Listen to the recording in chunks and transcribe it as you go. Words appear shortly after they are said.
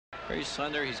Very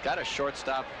slender. He's got a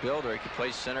shortstop builder. He can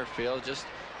play center field, just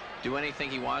do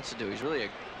anything he wants to do. He's really a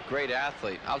great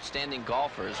athlete, outstanding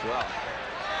golfer as well.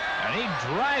 And he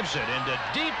drives it into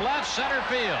deep left center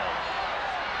field.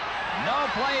 No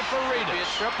play for Reedus. It'll be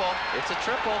a triple. It's a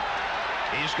triple.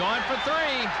 He's going for 3,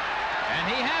 and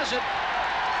he has it.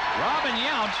 Robin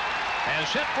Yount has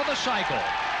hit for the cycle.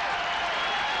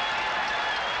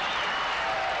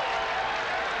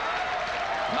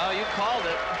 Oh, you called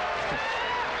it.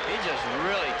 He just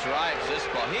really drives this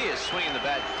ball. He is swinging the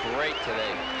bat great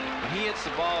today. When he hits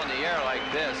the ball in the air like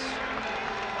this,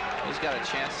 he's got a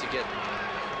chance to get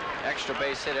extra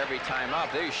base hit every time up.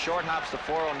 There he short hops the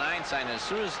 409 sign, and as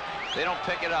soon as they don't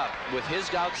pick it up, with his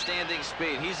outstanding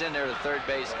speed, he's in there to third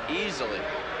base easily.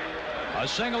 A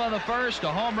single in the first,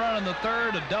 a home run in the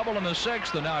third, a double in the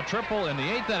sixth, and now a triple in the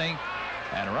 8th inning.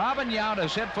 And Robin Yount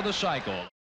has hit for the cycle.